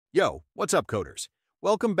Yo, what's up, coders?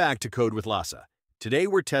 Welcome back to Code with Lasa. Today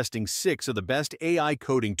we're testing 6 of the best AI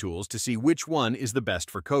coding tools to see which one is the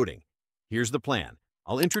best for coding. Here's the plan.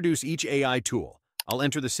 I'll introduce each AI tool. I'll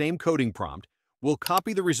enter the same coding prompt. We'll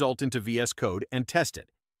copy the result into VS Code and test it.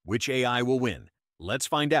 Which AI will win? Let's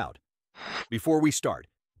find out. Before we start,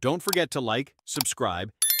 don't forget to like,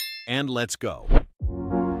 subscribe, and let's go.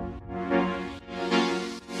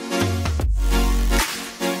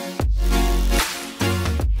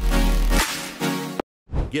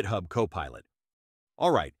 GitHub Copilot.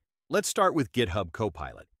 Alright, let's start with GitHub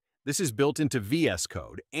Copilot. This is built into VS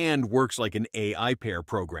Code and works like an AI pair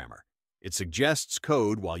programmer. It suggests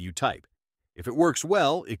code while you type. If it works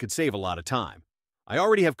well, it could save a lot of time. I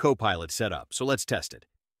already have Copilot set up, so let's test it.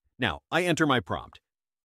 Now, I enter my prompt.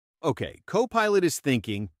 Okay, Copilot is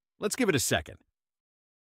thinking. Let's give it a second.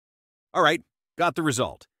 Alright, got the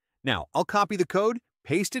result. Now, I'll copy the code,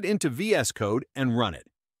 paste it into VS Code, and run it.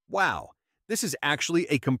 Wow! This is actually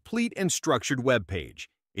a complete and structured web page.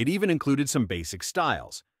 It even included some basic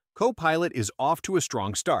styles. Copilot is off to a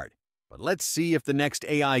strong start, but let's see if the next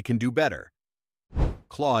AI can do better.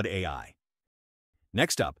 Claude AI.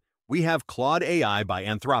 Next up, we have Claude AI by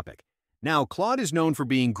Anthropic. Now, Claude is known for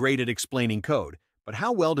being great at explaining code, but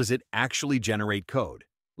how well does it actually generate code?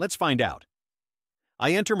 Let's find out.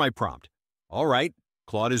 I enter my prompt. All right,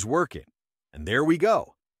 Claude is working. And there we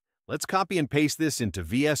go. Let's copy and paste this into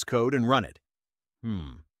VS Code and run it.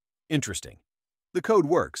 Interesting. The code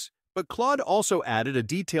works, but Claude also added a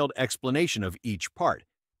detailed explanation of each part,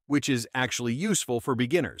 which is actually useful for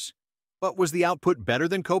beginners. But was the output better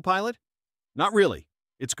than Copilot? Not really.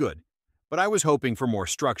 It's good. But I was hoping for more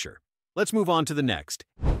structure. Let's move on to the next.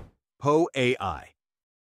 Poe AI.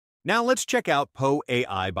 Now let's check out Poe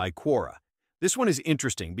AI by Quora. This one is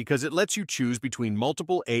interesting because it lets you choose between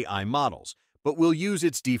multiple AI models, but we'll use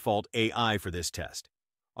its default AI for this test.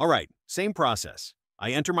 All right, same process.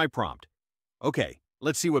 I enter my prompt. Okay,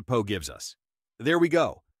 let's see what Poe gives us. There we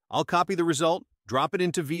go. I'll copy the result, drop it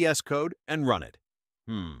into VS Code, and run it.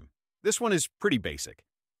 This one is pretty basic.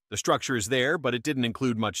 The structure is there, but it didn't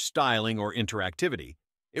include much styling or interactivity.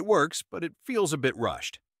 It works, but it feels a bit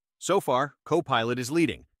rushed. So far, Copilot is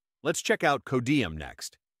leading. Let's check out Codeium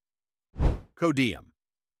next. Codeium.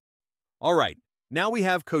 All right, now we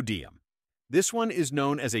have Codeium. This one is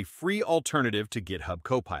known as a free alternative to GitHub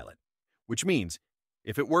Copilot, which means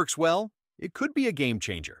if it works well, it could be a game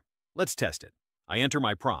changer. Let's test it. I enter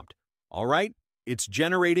my prompt. All right, it's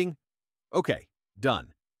generating. Okay,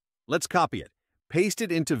 done. Let's copy it, paste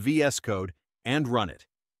it into VS Code, and run it.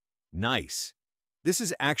 Nice. This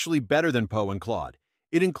is actually better than Poe and Claude.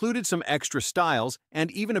 It included some extra styles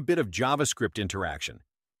and even a bit of JavaScript interaction.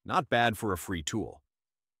 Not bad for a free tool.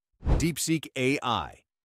 DeepSeek AI.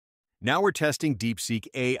 Now we're testing DeepSeek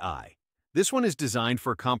AI. This one is designed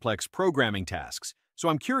for complex programming tasks, so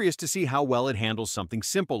I'm curious to see how well it handles something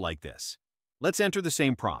simple like this. Let's enter the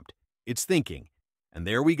same prompt. It's thinking. And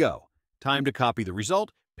there we go. Time to copy the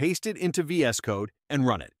result, paste it into VS Code, and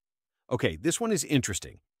run it. Okay, this one is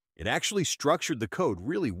interesting. It actually structured the code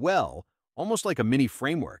really well, almost like a mini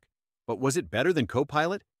framework. But was it better than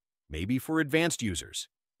Copilot? Maybe for advanced users.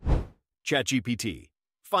 ChatGPT.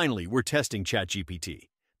 Finally, we're testing ChatGPT.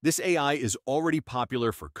 This AI is already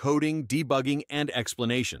popular for coding, debugging, and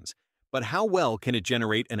explanations. But how well can it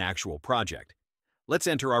generate an actual project? Let's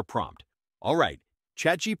enter our prompt. All right,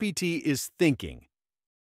 ChatGPT is thinking.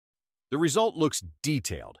 The result looks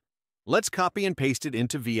detailed. Let's copy and paste it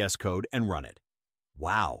into VS Code and run it.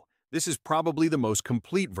 Wow, this is probably the most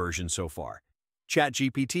complete version so far.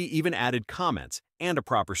 ChatGPT even added comments and a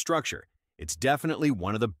proper structure. It's definitely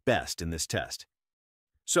one of the best in this test.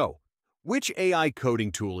 So, which AI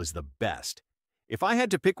coding tool is the best? If I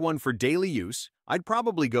had to pick one for daily use, I'd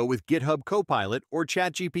probably go with GitHub Copilot or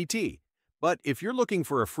ChatGPT. But if you're looking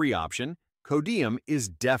for a free option, Codeium is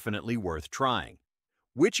definitely worth trying.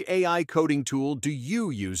 Which AI coding tool do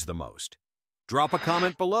you use the most? Drop a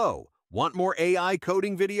comment below. Want more AI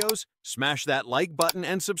coding videos? Smash that like button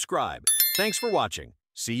and subscribe. Thanks for watching.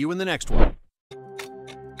 See you in the next one.